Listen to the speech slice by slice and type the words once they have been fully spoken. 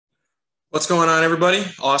What's going on, everybody?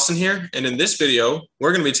 Austin here, and in this video,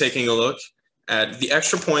 we're going to be taking a look at the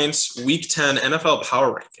Extra Points Week 10 NFL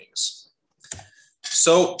Power Rankings.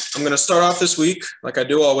 So I'm going to start off this week, like I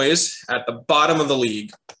do always, at the bottom of the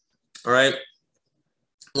league. All right,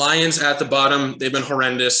 Lions at the bottom, they've been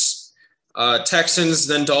horrendous. Texans,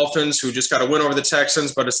 then Dolphins, who just got a win over the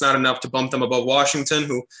Texans, but it's not enough to bump them above Washington,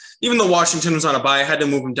 who, even though Washington was on a bye, had to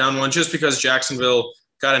move them down one just because Jacksonville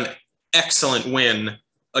got an excellent win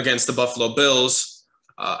against the Buffalo Bills.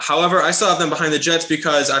 However, I still have them behind the Jets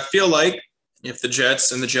because I feel like if the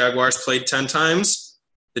Jets and the Jaguars played 10 times,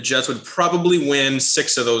 the Jets would probably win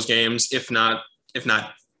 6 of those games, if not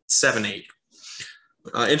 7, 8.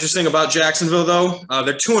 Interesting about Jacksonville, though,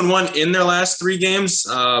 they're 2-1 in their last 3 games.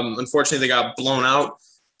 Unfortunately, they got blown out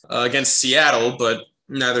against Seattle, but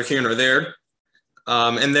neither here nor there.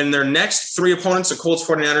 And then their next 3 opponents, the Colts,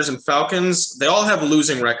 49ers, and Falcons, they all have a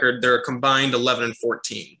losing record. They're combined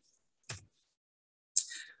 11-14.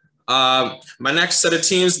 My next set of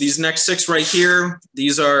teams, these next 6 right here,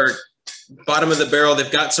 these are bottom of the barrel. They've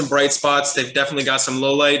got some bright spots. They've definitely got some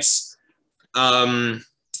lowlights.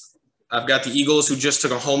 I've got the Eagles, who just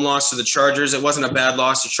took a home loss to the Chargers. It wasn't a bad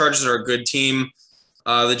loss. The Chargers are a good team.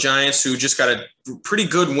 The Giants, who just got a pretty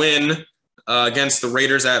good win against the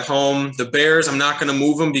Raiders at home. The Bears, I'm not going to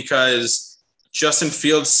move them because Justin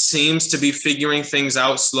Fields seems to be figuring things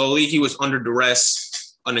out slowly. He was under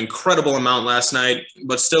duress an incredible amount last night,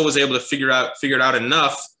 but still was able to figure it out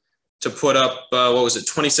enough to put up,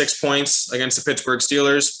 26 points against the Pittsburgh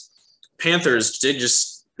Steelers. Panthers,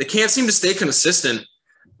 they can't seem to stay consistent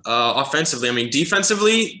offensively. I mean,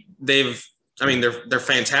 defensively, they're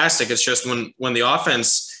fantastic. It's just when the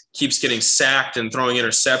offense keeps getting sacked and throwing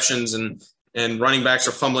interceptions and running backs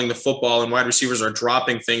are fumbling the football and wide receivers are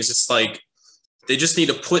dropping things, it's like they just need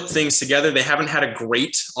to put things together. They haven't had a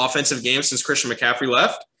great offensive game since Christian McCaffrey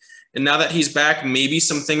left. And now that he's back, maybe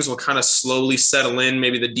some things will kind of slowly settle in.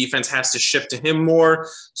 Maybe the defense has to shift to him more,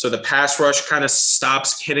 so the pass rush kind of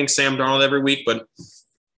stops hitting Sam Darnold every week. But,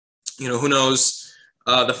 who knows?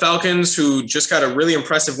 The Falcons, who just got a really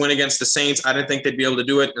impressive win against the Saints, I didn't think they'd be able to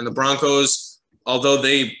do it. And the Broncos, although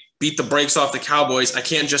they beat the brakes off the Cowboys, I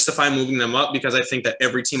can't justify moving them up because I think that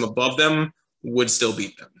every team above them would still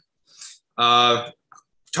beat them.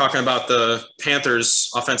 Talking about the Panthers'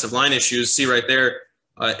 offensive line issues, see right there,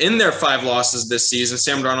 in their 5 losses this season,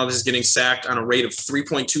 Sam Darnold is getting sacked on a rate of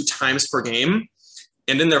 3.2 times per game.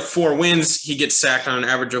 And in their 4 wins, he gets sacked on an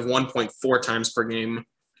average of 1.4 times per game.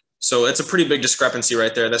 So it's a pretty big discrepancy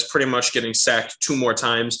right there. That's pretty much getting sacked 2 more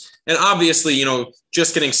times. And obviously,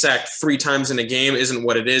 just getting sacked 3 times in a game isn't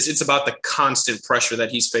what it is. It's about the constant pressure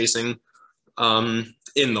that he's facing in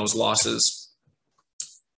those losses.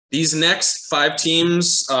 These next 5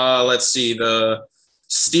 teams, let's see, the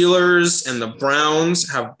Steelers and the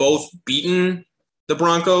Browns have both beaten the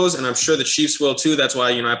Broncos, and I'm sure the Chiefs will too. That's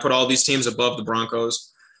why, I put all these teams above the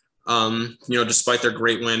Broncos, despite their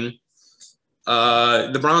great win.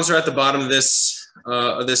 The Browns are at the bottom of this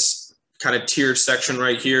kind of tiered section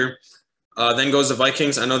right here. Then goes the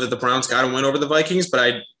Vikings. I know that the Browns got to win over the Vikings,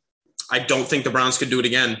 but I don't think the Browns could do it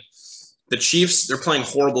again. The Chiefs, they're playing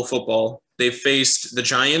horrible football. They faced the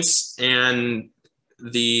Giants and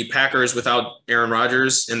the Packers without Aaron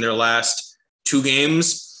Rodgers in their last 2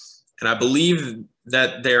 games. And I believe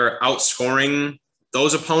that they're outscoring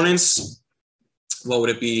those opponents. What would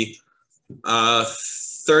it be?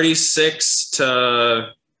 36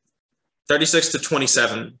 to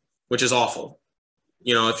 27, which is awful.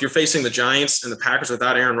 If you're facing the Giants and the Packers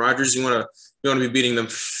without Aaron Rodgers, you want to be beating them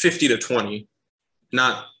 50 to 20,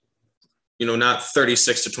 not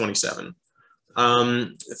 36 to 27.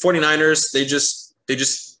 49ers,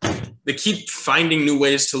 they keep finding new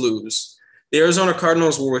ways to lose. The Arizona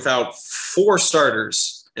Cardinals were without 4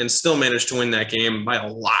 starters and still managed to win that game by a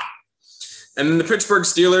lot. And then the Pittsburgh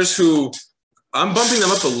Steelers, who I'm bumping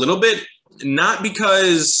them up a little bit, not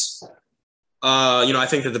because, I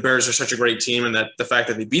think that the Bears are such a great team and that the fact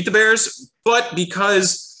that they beat the Bears, but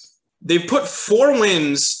because they've put 4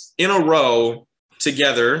 wins in a row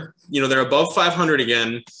together. They're above 500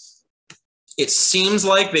 again. It seems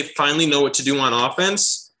like they finally know what to do on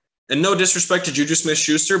offense. And no disrespect to Juju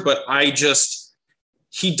Smith-Schuster, but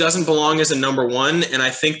he doesn't belong as a number 1. And I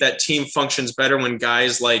think that team functions better when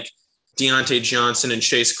guys like Deontay Johnson and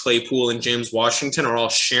Chase Claypool and James Washington are all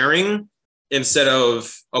sharing instead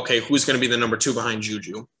of, okay, who's going to be the number 2 behind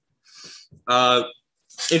Juju?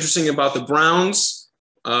 Interesting about the Browns,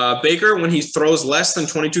 Baker, when he throws less than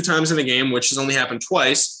 22 times in a game, which has only happened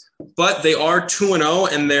twice, but they are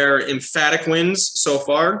 2-0 and they're emphatic wins so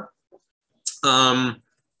far.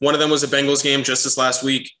 One of them was a Bengals game just this last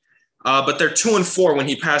week. but they're 2-4 when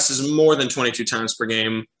he passes more than 22 times per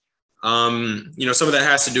game. Some of that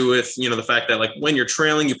has to do with, the fact that like when you're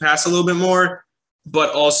trailing, you pass a little bit more,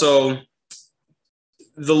 but also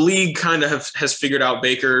the league kind of has figured out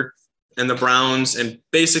Baker and the Browns. And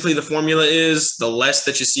basically the formula is the less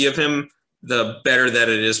that you see of him, the better that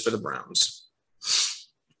it is for the Browns.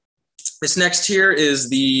 This next tier is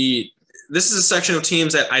this is a section of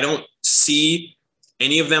teams that I don't see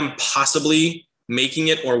any of them possibly making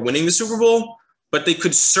it or winning the Super Bowl, but they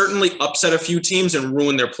could certainly upset a few teams and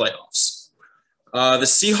ruin their playoffs. The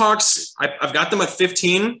Seahawks, I've got them at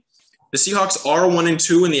 15. The Seahawks are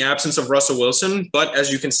 1-2 in the absence of Russell Wilson, but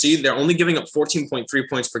as you can see, they're only giving up 14.3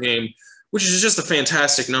 points per game, which is just a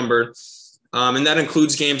fantastic number. And that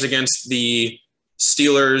includes games against the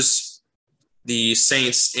Steelers, the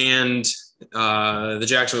Saints, and the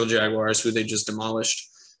Jacksonville Jaguars, who they just demolished.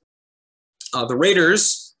 The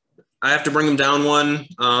Raiders, I have to bring them down one.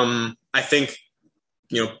 I think,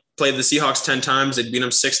 played the Seahawks 10 times. They beat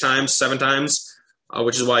them 7 times,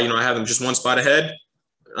 which is why, I have them just one spot ahead.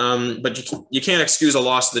 But you can't excuse a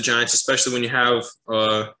loss to the Giants, especially when you have,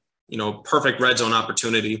 perfect red zone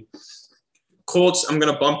opportunity. Colts, I'm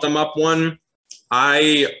going to bump them up one.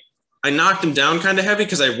 I knocked them down kind of heavy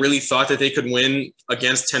because I really thought that they could win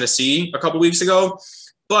against Tennessee a couple weeks ago.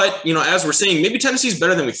 But, as we're seeing, maybe Tennessee's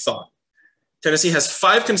better than we thought. Tennessee has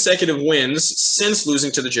 5 consecutive wins since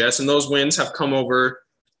losing to the Jets, and those wins have come over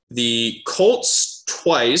the Colts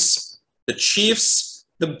twice, the Chiefs,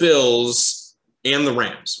 the Bills, and the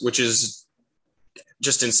Rams, which is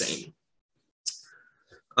just insane.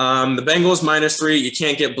 The Bengals -3, you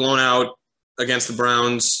can't get blown out against the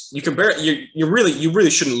Browns. You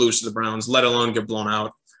really shouldn't lose to the Browns, let alone get blown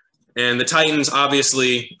out. And the Titans,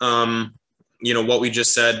 obviously, what we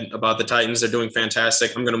just said about the Titans, they're doing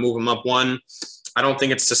fantastic. I'm going to move them up one. I don't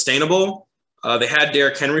think it's sustainable. They had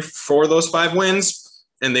Derrick Henry for those 5 wins,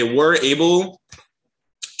 and they were able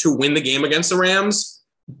to win the game against the Rams.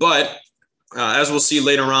 But as we'll see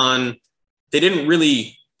later on, they didn't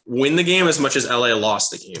really win the game as much as LA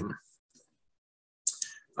lost the game.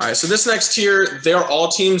 All right, so this next tier, they are all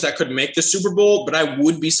teams that could make the Super Bowl, but I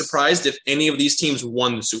would be surprised if any of these teams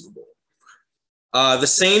won the Super Bowl. The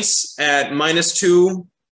Saints at -2,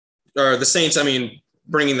 or the Saints,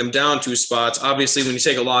 bringing them down 2 spots. Obviously, when you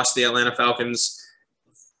take a loss to the Atlanta Falcons,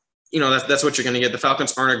 that's what you're going to get. The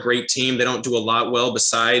Falcons aren't a great team. They don't do a lot well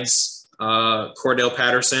besides Cordell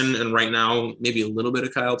Patterson, and right now, maybe a little bit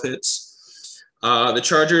of Kyle Pitts. The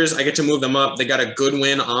Chargers, I get to move them up. They got a good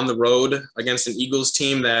win on the road against an Eagles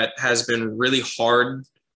team that has been really hard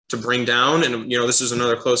to bring down. And, this is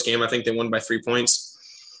another close game. I think they won by 3 points.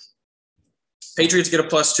 Patriots get a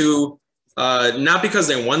 +2, not because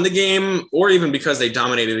they won the game or even because they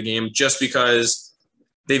dominated the game, just because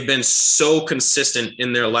they've been so consistent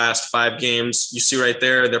in their last 5 games. You see right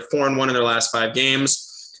there, they're 4-1 in their last 5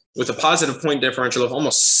 games with a positive point differential of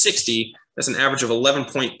almost 60. That's an average of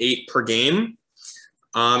 11.8 per game.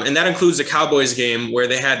 And that includes the Cowboys game where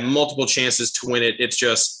they had multiple chances to win it. It's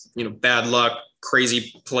just, bad luck,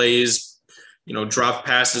 crazy plays, drop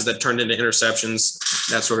passes that turned into interceptions,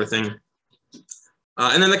 that sort of thing.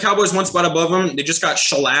 And then the Cowboys one spot above them, they just got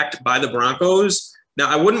shellacked by the Broncos. Now,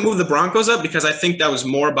 I wouldn't move the Broncos up because I think that was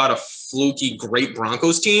more about a fluky, great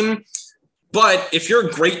Broncos team. But if you're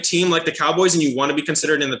a great team like the Cowboys and you want to be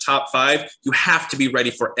considered in the top 5, you have to be ready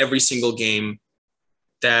for every single game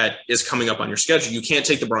that is coming up on your schedule. You can't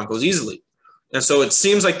take the Broncos easily. And so it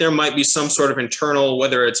seems like there might be some sort of internal,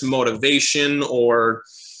 whether it's motivation or,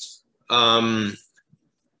 what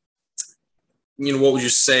would you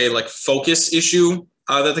say, like focus issue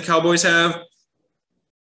that the Cowboys have.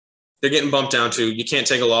 They're getting bumped down to. You can't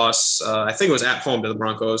take a loss. I think it was at home to the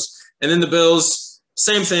Broncos. And then the Bills,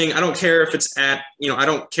 same thing. I don't care if it's at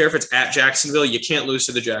Jacksonville. You can't lose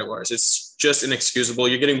to the Jaguars. It's just inexcusable.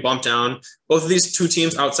 You're getting bumped down. Both of these 2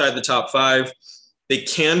 teams outside the top 5, they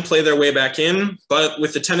can play their way back in. But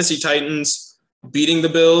with the Tennessee Titans beating the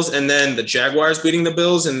Bills and then the Jaguars beating the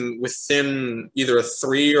Bills and within either a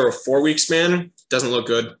 3 or a 4 week span, doesn't look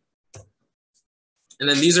good. And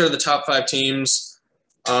then these are the top 5 teams.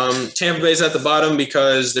 Tampa Bay's at the bottom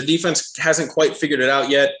because their defense hasn't quite figured it out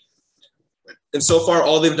yet. And so far,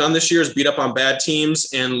 all they've done this year is beat up on bad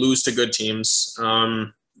teams and lose to good teams.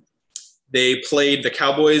 They played the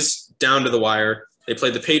Cowboys down to the wire. They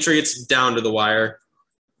played the Patriots down to the wire.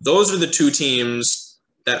 Those are the 2 teams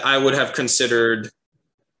that I would have considered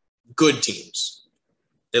good teams.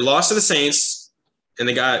 They lost to the Saints, and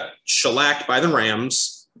they got shellacked by the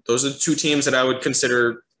Rams. Those are the 2 teams that I would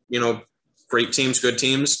consider, great teams, good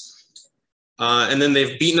teams. And then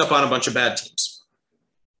they've beaten up on a bunch of bad teams.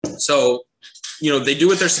 So they do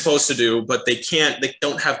what they're supposed to do, but they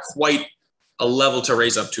don't have quite a level to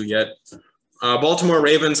raise up to yet. Baltimore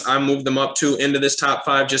Ravens, I moved them up into this top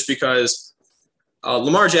 5 just because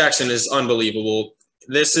Lamar Jackson is unbelievable.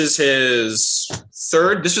 This was his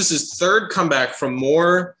third comeback from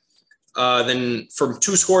from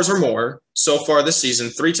 2 scores or more so far this season.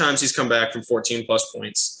 3 times he's come back from 14 plus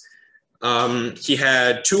points. He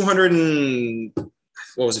had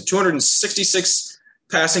 266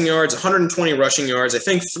 passing yards, 120 rushing yards, I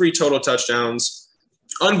think 3 total touchdowns.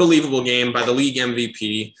 Unbelievable game by the league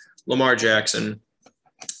MVP, Lamar Jackson.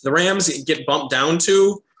 The Rams get bumped down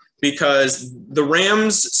to because the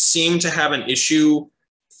Rams seem to have an issue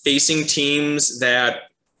facing teams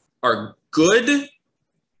that are good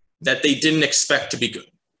that they didn't expect to be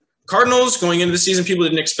good. Cardinals, going into the season, people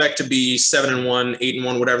didn't expect to be 7-1,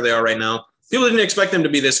 8-1, whatever they are right now. People didn't expect them to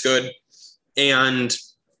be this good. And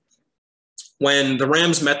when the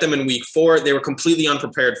Rams met them in week 4, they were completely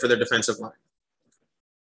unprepared for their defensive line.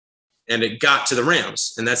 And it got to the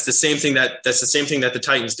Rams. And that's the same thing that the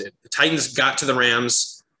Titans did. The Titans got to the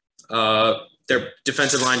Rams. Their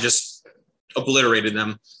defensive line just obliterated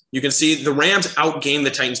them. You can see the Rams outgained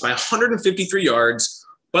the Titans by 153 yards,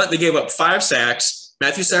 but they gave up 5 sacks.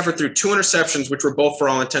 Matthew Stafford threw 2 interceptions, which were both, for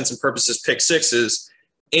all intents and purposes, pick sixes.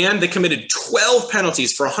 And they committed 12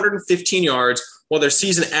 penalties for 115 yards, while their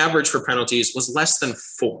season average for penalties was less than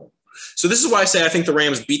 4. So this is why I say I think the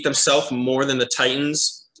Rams beat themselves more than the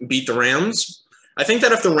Titans beat the Rams. I think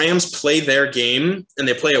that if the Rams play their game and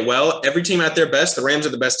they play it well, every team at their best, the Rams are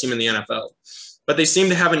the best team in the NFL. But they seem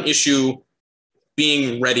to have an issue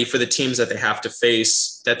being ready for the teams that they have to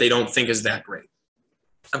face that they don't think is that great.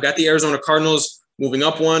 I've got the Arizona Cardinals moving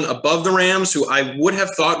up 1 above the Rams, who I would have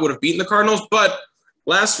thought would have beaten the Cardinals. But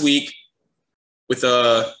last week, with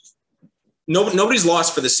nobody's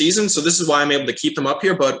lost for the season, so this is why I'm able to keep them up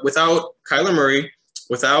here. But without Kyler Murray,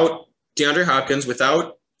 without DeAndre Hopkins,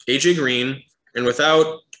 without AJ Green, and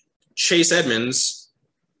without Chase Edmonds,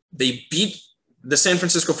 they beat the San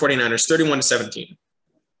Francisco 49ers 31-17.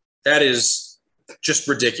 That is just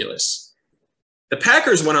ridiculous. The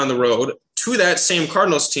Packers went on the road to that same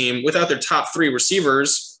Cardinals team without their top 3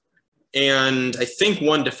 receivers and I think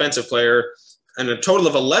 1 defensive player and a total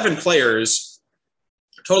of 11 players,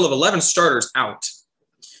 a total of 11 starters out.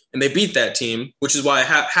 And they beat that team, which is why I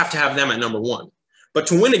have to have them at number 1. But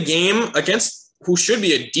to win a game against who should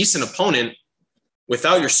be a decent opponent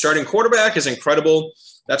without your starting quarterback is incredible.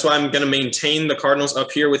 That's why I'm going to maintain the Cardinals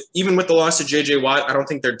up here. Even with the loss of J.J. Watt, I don't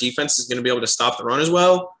think their defense is going to be able to stop the run as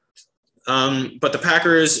well. But the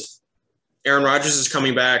Packers, Aaron Rodgers is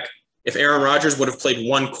coming back. If Aaron Rodgers would have played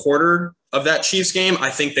 1 quarter of that Chiefs game, I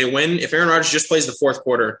think they win. If Aaron Rodgers just plays the 4th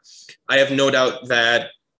quarter, I have no doubt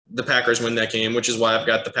that the Packers win that game, which is why I've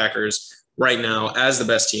got the Packers right now as the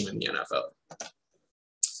best team in the NFL.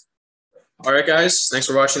 All right, guys, thanks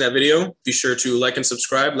for watching that video. Be sure to like and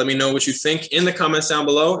subscribe. Let me know what you think in the comments down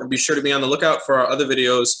below, and be sure to be on the lookout for our other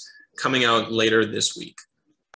videos coming out later this week.